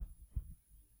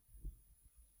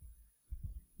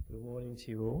Good morning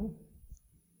to you all.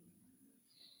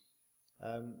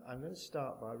 I'm going to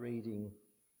start by reading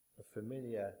a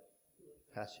familiar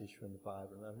passage from the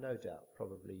Bible, and I've no doubt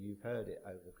probably you've heard it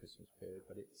over the Christmas period,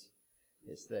 but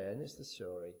it's there, and it's the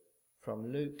story from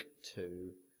Luke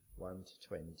 2, 1 to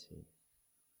 20.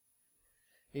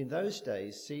 In those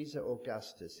days, Caesar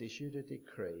Augustus issued a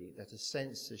decree that a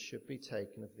census should be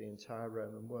taken of the entire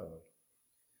Roman world.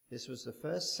 This was the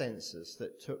first census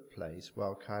that took place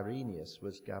while Quirinius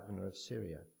was governor of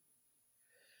Syria.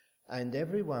 And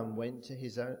everyone went to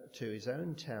his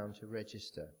own town to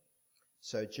register.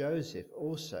 So Joseph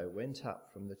also went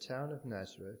up from the town of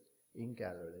Nazareth in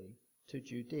Galilee to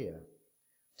Judea,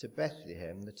 to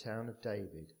Bethlehem, the town of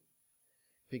David,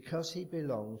 because he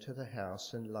belonged to the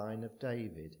house and line of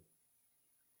David.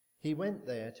 He went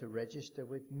there to register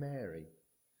with Mary,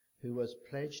 who was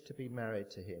pledged to be married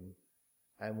to him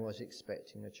and was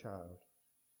expecting a child.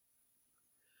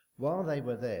 While they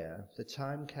were there, the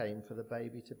time came for the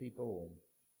baby to be born,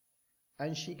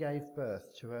 and she gave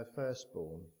birth to her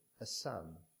firstborn, a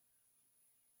son.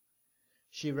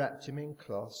 She wrapped him in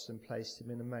cloths and placed him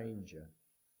in a manger,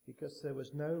 because there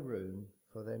was no room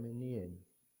for them in the inn.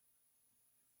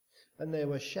 And there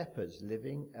were shepherds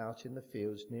living out in the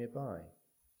fields nearby,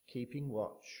 keeping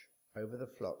watch over the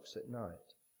flocks at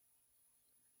night.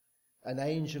 An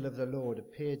angel of the Lord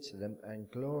appeared to them,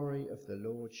 and glory of the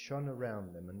Lord shone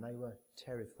around them, and they were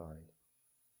terrified.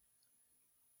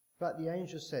 But the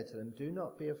angel said to them, "Do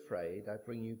not be afraid. I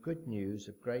bring you good news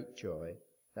of great joy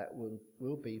that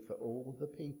will be for all the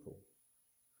people.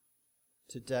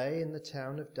 Today in the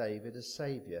town of David a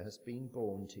Saviour has been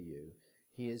born to you.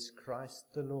 He is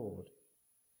Christ the Lord.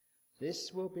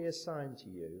 This will be a sign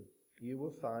to you. You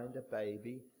will find a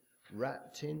baby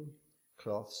wrapped in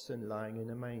cloths and lying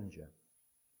in a manger."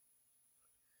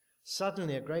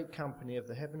 Suddenly a great company of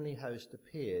the heavenly host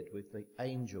appeared with the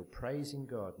angel, praising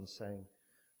God and saying,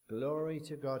 "Glory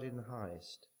to God in the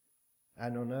highest,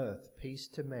 and on earth peace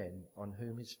to men on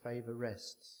whom his favour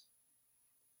rests."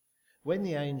 When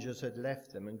the angels had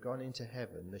left them and gone into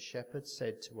heaven, the shepherds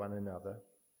said to one another,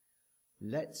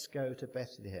 "Let's go to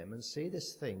Bethlehem and see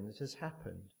this thing that has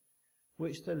happened,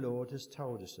 which the Lord has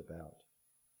told us about."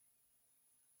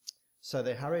 So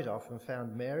they hurried off and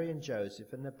found Mary and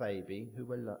Joseph and the baby who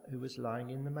was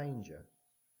lying in the manger.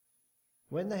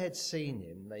 When they had seen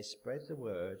him, they spread the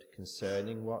word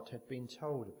concerning what had been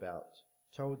told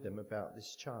them about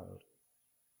this child.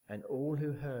 And all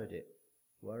who heard it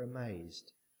were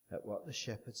amazed at what the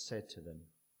shepherds said to them.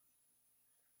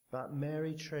 But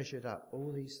Mary treasured up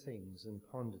all these things and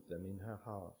pondered them in her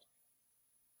heart.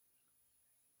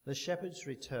 The shepherds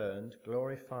returned,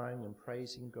 glorifying and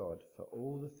praising God for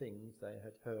all the things they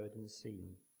had heard and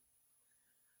seen,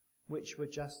 which were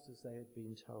just as they had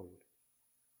been told.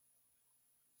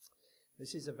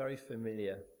 This is a very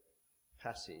familiar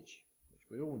passage, which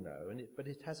we all know, but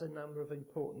it has a number of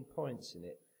important points in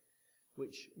it,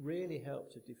 which really help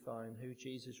to define who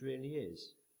Jesus really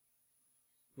is.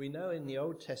 We know in the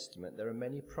Old Testament there are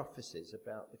many prophecies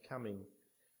about the coming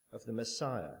of the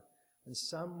Messiah, and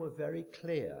some were very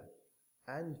clear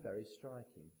and very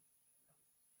striking.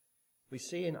 We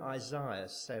see in Isaiah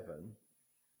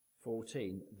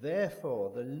 7:14, "Therefore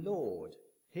the Lord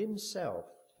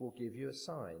himself will give you a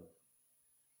sign.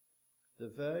 The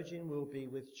virgin will be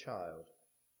with child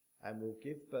and will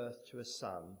give birth to a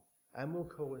son and will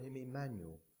call him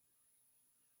Emmanuel."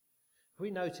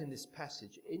 We note in this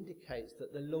passage it indicates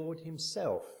that the Lord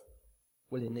himself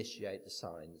will initiate the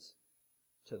signs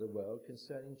to the world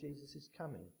concerning Jesus'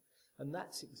 coming. And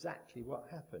that's exactly what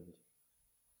happened.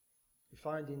 We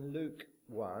find in Luke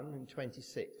 1 and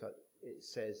 26, it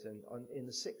says, in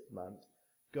the 6th month,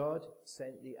 God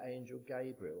sent the angel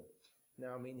Gabriel.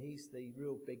 Now, he's the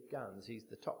real big guns. He's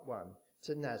the top one.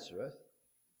 To Nazareth,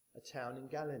 a town in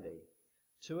Galilee,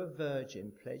 to a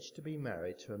virgin pledged to be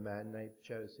married to a man named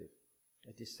Joseph,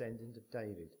 a descendant of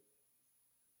David.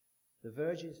 The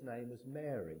virgin's name was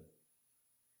Mary.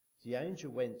 The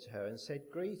angel went to her and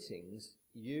said, "Greetings,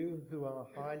 you who are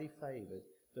highly favoured,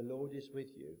 the Lord is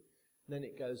with you." And then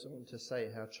it goes on to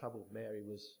say how troubled Mary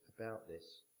was about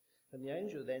this. And the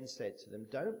angel then said to them,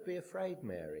 "Don't be afraid,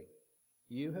 Mary.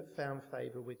 You have found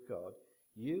favour with God.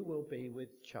 You will be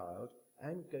with child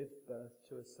and give birth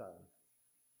to a son."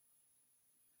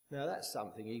 Now that's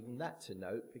something, even that to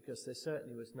note, because there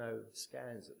certainly was no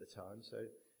scans at the time, so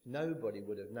nobody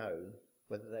would have known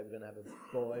whether they were going to have a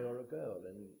boy or a girl,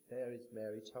 and there is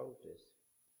Mary told this.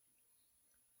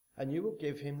 "And you will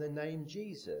give him the name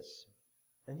Jesus,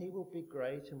 and he will be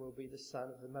great and will be the Son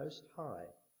of the Most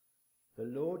High. The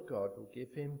Lord God will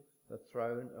give him the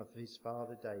throne of his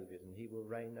father David, and he will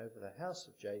reign over the house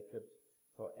of Jacob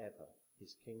forever.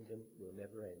 His kingdom will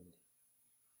never end.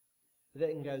 It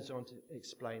then goes on to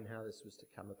explain how this was to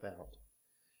come about.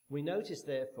 We notice,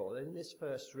 therefore, that in this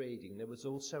first reading there was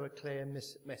also a clear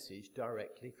message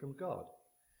directly from God,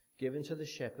 given to the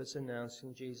shepherds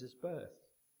announcing Jesus' birth.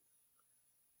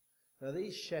 Now,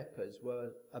 these shepherds were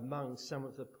among some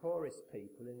of the poorest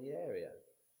people in the area,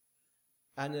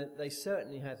 and they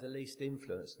certainly had the least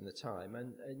influence in the time,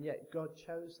 and yet God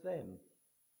chose them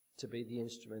to be the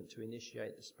instrument to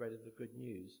initiate the spread of the good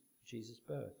news, Jesus'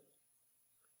 birth.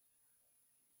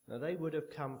 Now, they would have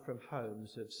come from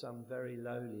homes of some very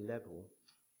lowly level,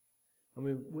 and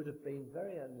we would have been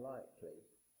very unlikely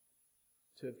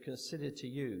to have considered to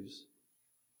use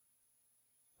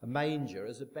a manger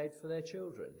as a bed for their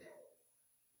children.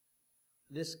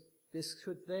 This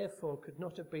could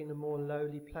not have been a more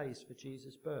lowly place for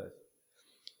Jesus' birth.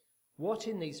 What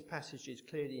in these passages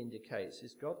clearly indicates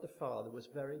is God the Father was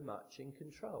very much in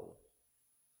control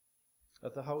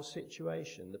of the whole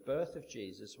situation. The birth of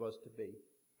Jesus was to be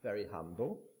very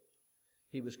humble.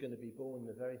 He was going to be born in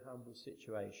a very humble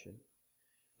situation.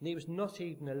 And he was not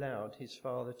even allowed, his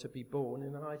father, to be born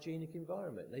in a hygienic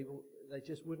environment. He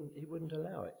wouldn't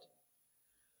allow it.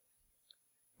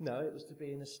 No, it was to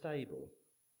be in a stable.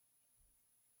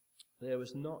 There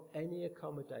was not any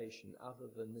accommodation other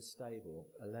than the stable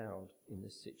allowed in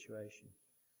this situation.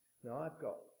 Now, I've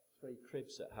got 3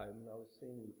 cribs at home, and I was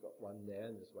seeing you've got one there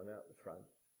and there's one out the front.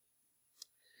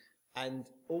 And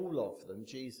all of them,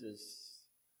 Jesus,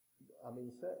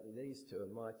 certainly these two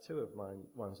are two of my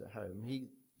ones at home.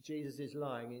 Jesus is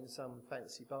lying in some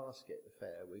fancy basket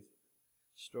affair with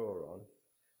straw on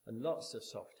and lots of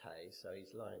soft hay, so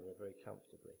he's lying there very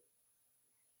comfortably.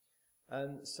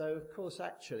 And so, of course,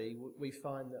 actually, we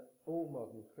find that all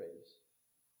modern cribs,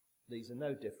 these are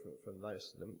no different from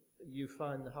most of them, you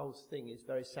find the whole thing is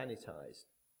very sanitised.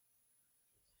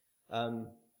 And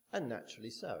naturally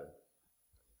so.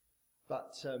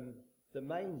 But the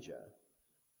manger,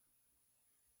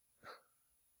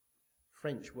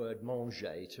 French word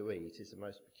manger, to eat, is the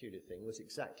most peculiar thing, was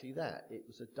exactly that. It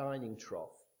was a dining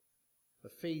trough, a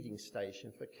feeding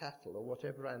station for cattle or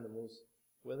whatever animals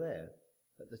were there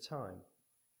at the time.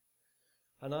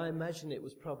 And I imagine it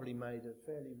was probably made of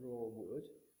fairly raw wood,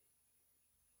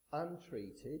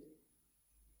 untreated,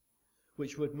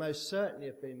 which would most certainly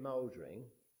have been mouldering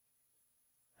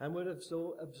and would have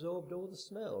absorbed all the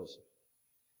smells.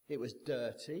 It was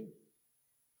dirty,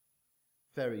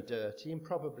 very dirty, and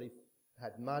probably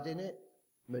had mud in it,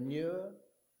 manure,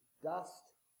 dust,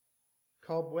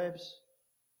 cobwebs.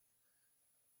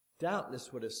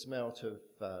 Doubtless would have smelt of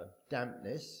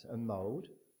dampness and mould.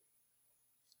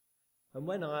 And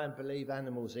when I believe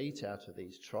animals eat out of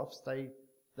these troughs, they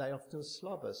often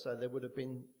slobber, so there would have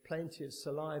been plenty of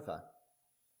saliva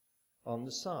on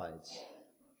the sides.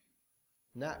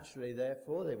 Naturally,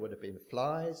 therefore, there would have been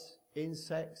flies,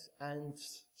 insects, and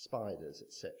spiders,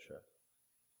 etc.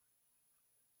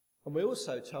 And we're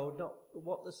also told not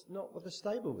what the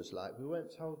stable was like. We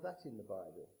weren't told that in the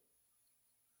Bible.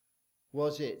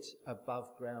 Was it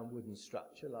above ground wooden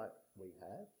structure like we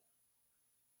have?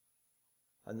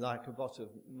 And like a lot of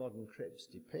modern cribs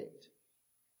depict?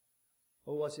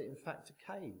 Or was it in fact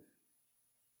a cave,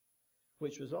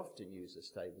 which was often used as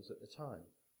stables at the time?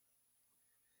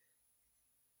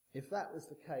 If that was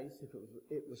the case, if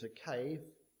it was a cave,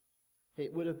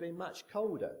 it would have been much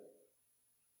colder.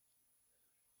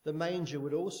 The manger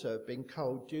would also have been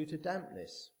cold due to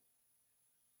dampness.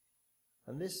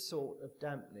 And this sort of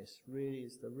dampness really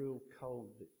is the real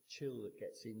cold, the chill that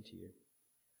gets into you.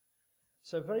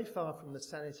 So very far from the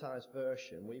sanitised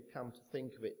version we've come to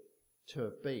think of it to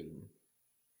have been,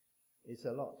 is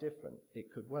a lot different.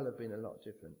 It could well have been a lot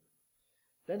different.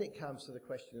 Then it comes to the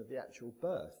question of the actual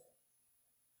birth.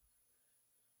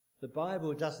 The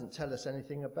Bible doesn't tell us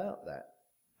anything about that.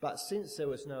 But since there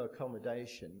was no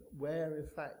accommodation, where in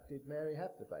fact did Mary have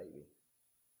the baby?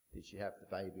 Did she have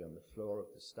the baby on the floor of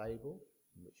the stable,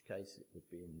 in which case it would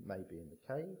be maybe in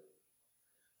the cave?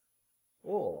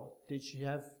 Or did she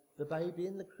have the baby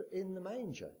in the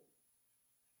manger?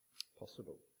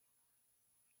 Possible.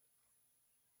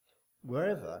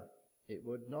 Wherever, it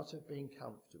would not have been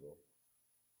comfortable,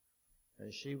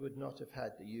 and she would not have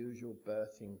had the usual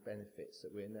birthing benefits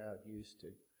that we're now used to.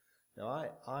 Now,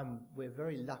 we're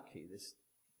very lucky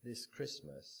this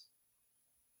Christmas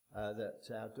that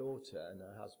our daughter and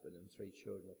her husband and 3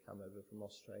 children have come over from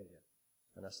Australia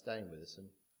and are staying with us. And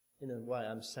in a way,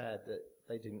 I'm sad that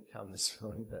they didn't come this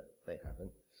morning, but they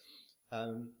haven't.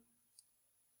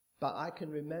 But I can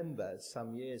remember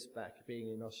some years back being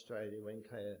in Australia when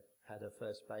Claire had her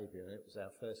first baby, and it was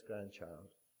our first grandchild.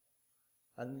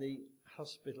 And the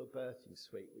hospital birthing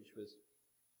suite, which was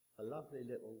a lovely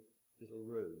little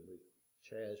room with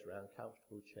chairs around,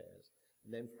 comfortable chairs.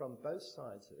 And then from both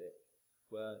sides of it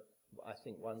were, I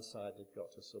think one side had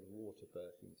got a sort of water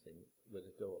birthing thing with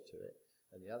a door to it,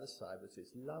 and the other side was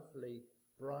this lovely,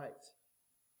 bright,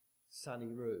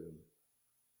 sunny room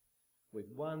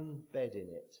with one bed in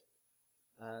it,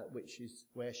 which is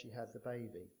where she had the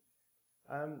baby.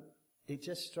 It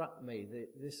just struck me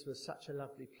that this was such a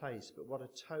lovely place, but what a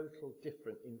total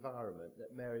different environment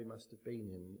that Mary must have been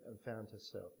in and found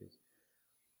herself in.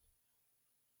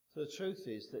 So the truth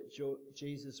is that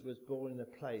Jesus was born in a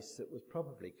place that was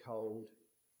probably cold,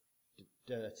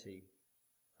 dirty,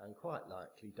 and quite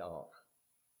likely dark.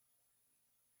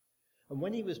 And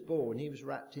when he was born, he was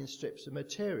wrapped in strips of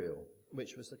material,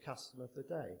 which was the custom of the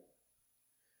day.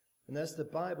 And as the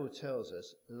Bible tells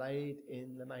us, laid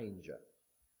in the manger.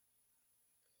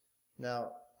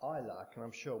 Now, I like, and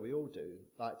I'm sure we all do,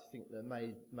 like to think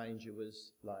the manger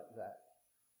was like that,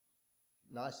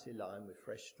 nicely lined with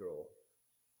fresh straw.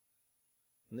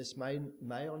 And this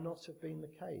may or not have been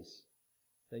the case.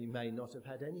 He may not have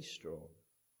had any straw.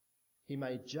 He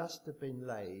may just have been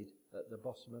laid at the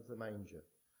bottom of the manger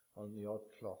on the odd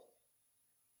cloth.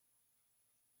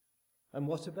 And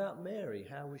what about Mary?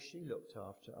 How was she looked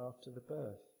after the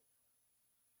birth?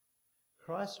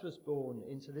 Christ was born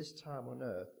into this time on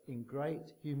earth in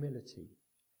great humility,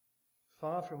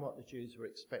 far from what the Jews were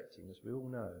expecting, as we all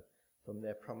know, from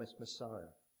their promised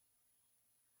Messiah.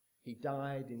 He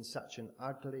died in such an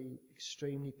ugly,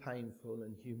 extremely painful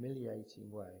and humiliating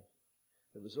way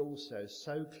that was also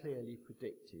so clearly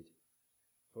predicted.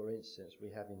 For instance,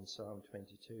 we have in Psalm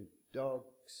 22,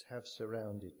 "Dogs have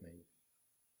surrounded me.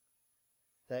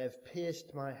 They have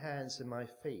pierced my hands and my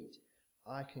feet.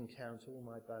 I can count all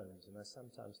my bones." And I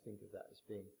sometimes think of that as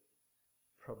being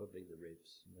probably the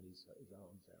ribs when he's got his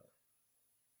arms out.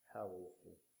 How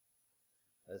awful,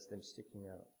 as them sticking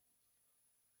out.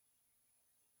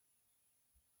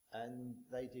 "And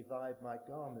they divide my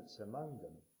garments among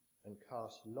them and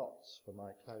cast lots for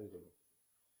my clothing."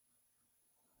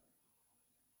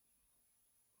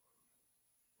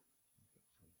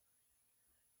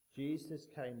 Jesus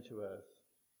came to earth.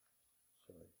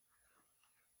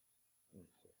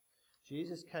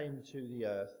 Jesus came to the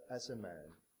earth as a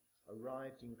man,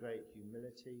 arrived in great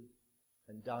humility,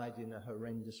 and died in a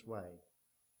horrendous way.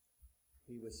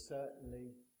 He was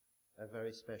certainly a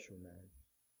very special man.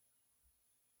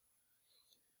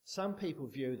 Some people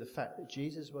view the fact that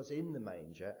Jesus was in the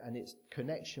manger and its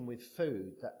connection with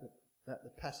food, that the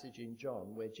passage in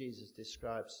John where Jesus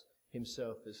describes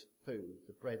himself as food,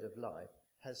 the bread of life,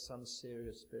 has some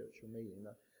serious spiritual meaning.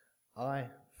 I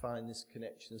find this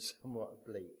connection somewhat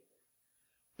oblique.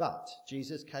 But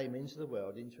Jesus came into the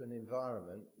world, into an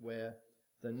environment where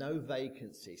the no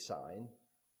vacancy sign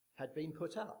had been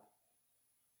put up.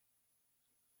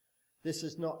 This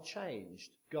has not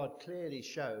changed. God clearly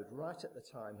showed right at the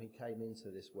time he came into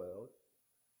this world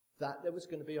that there was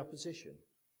going to be opposition.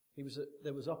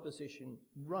 There was opposition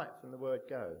right from the word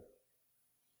go.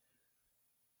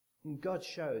 And God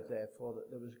showed, therefore, that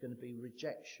there was going to be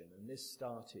rejection, and this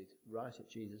started right at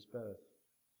Jesus' birth.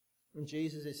 And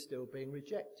Jesus is still being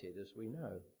rejected, as we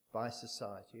know, by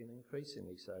society, and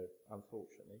increasingly so,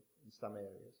 unfortunately, in some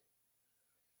areas.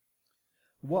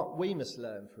 What we must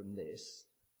learn from this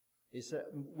is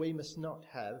that we must not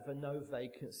have a no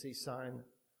vacancy sign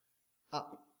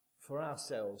up for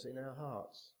ourselves in our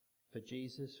hearts, for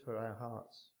Jesus, for our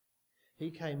hearts.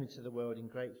 He came into the world in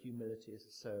great humility as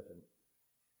a servant,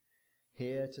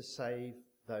 here to save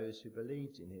those who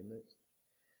believed in him.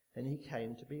 And he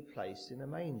came to be placed in a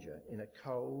manger, in a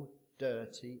cold,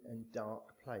 dirty and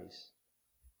dark place.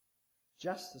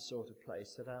 Just the sort of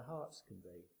place that our hearts can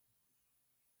be.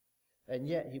 And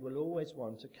yet he will always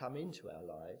want to come into our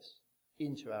lives,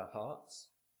 into our hearts,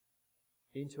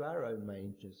 into our own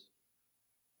mangers.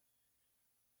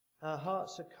 Our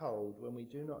hearts are cold when we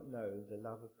do not know the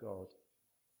love of God.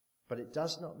 But it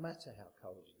does not matter how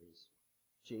cold it is.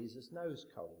 Jesus knows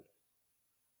cold.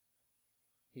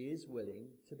 He is willing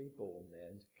to be born there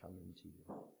and to come into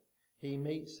you. He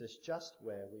meets us just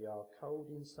where we are cold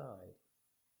inside,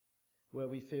 where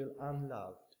we feel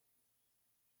unloved,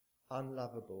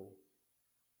 unlovable,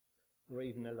 or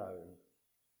even alone.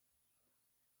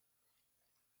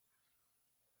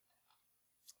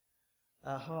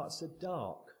 Our hearts are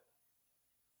dark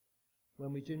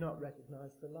when we do not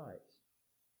recognize the light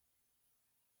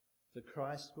that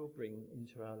Christ will bring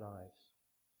into our lives.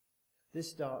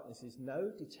 This darkness is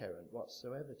no deterrent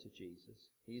whatsoever to Jesus.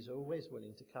 He is always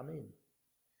willing to come in.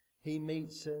 He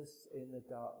meets us in the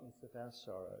darkness of our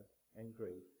sorrow and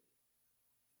grief,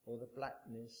 or the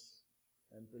blackness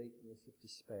and bleakness of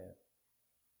despair.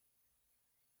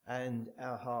 and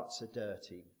our hearts are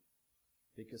dirty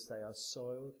because they are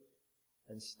soiled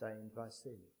and stained by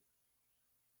sin.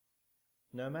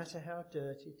 No matter how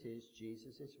dirty it is,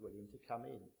 Jesus is willing to come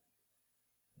in,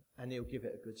 and he'll give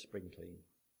it a good sprinkling.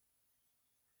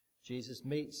 Jesus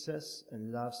meets us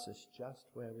and loves us just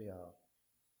where we are,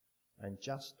 and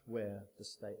just where the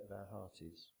state of our heart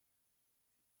is.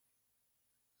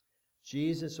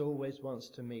 Jesus always wants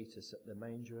to meet us at the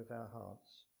manger of our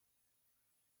hearts.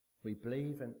 We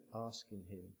believe and ask in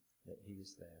him that he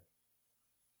is there.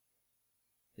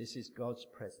 This is God's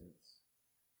presence.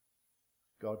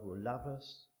 God will love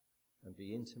us and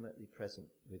be intimately present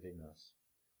within us.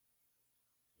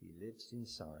 He lives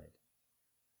inside,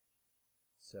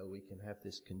 so we can have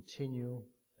this continual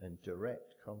and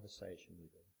direct conversation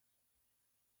with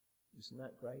him. Isn't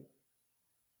that great?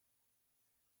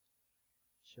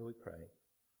 Shall we pray?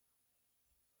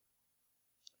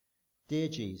 Dear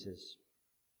Jesus,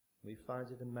 we find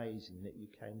it amazing that you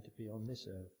came to be on this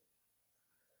earth,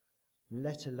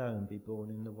 let alone be born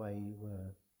in the way you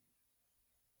were.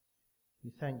 We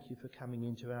thank you for coming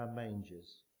into our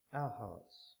mangers, our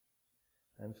hearts,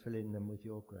 and filling them with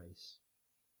your grace.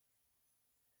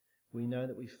 We know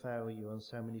that we fail you on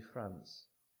so many fronts,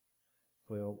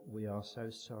 for we are so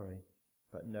sorry,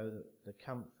 but know that the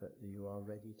comfort that you are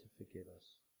ready to forgive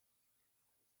us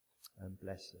and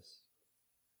bless us.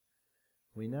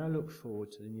 We now look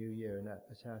forward to the new year and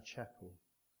at our chapel.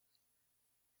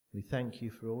 We thank you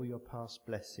for all your past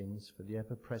blessings, for the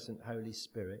ever-present Holy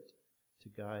Spirit to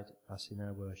guide us in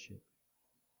our worship.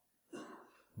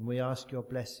 And we ask your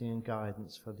blessing and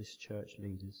guidance for this church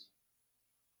leaders.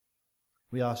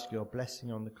 We ask your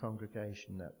blessing on the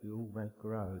congregation, that we all may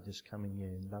grow this coming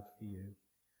year in love for you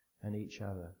and each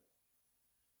other.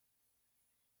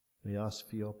 We ask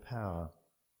for your power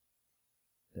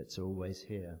that's always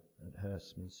here at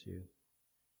Herstmonceux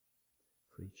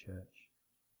Free Church,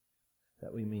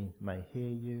 that we may hear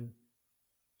you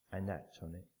and act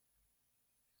on it,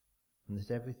 and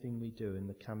that everything we do in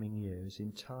the coming year is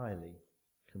entirely,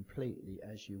 completely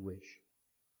as you wish,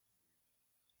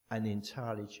 and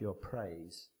entirely to your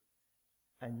praise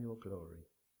and your glory.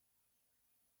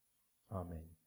 Amen.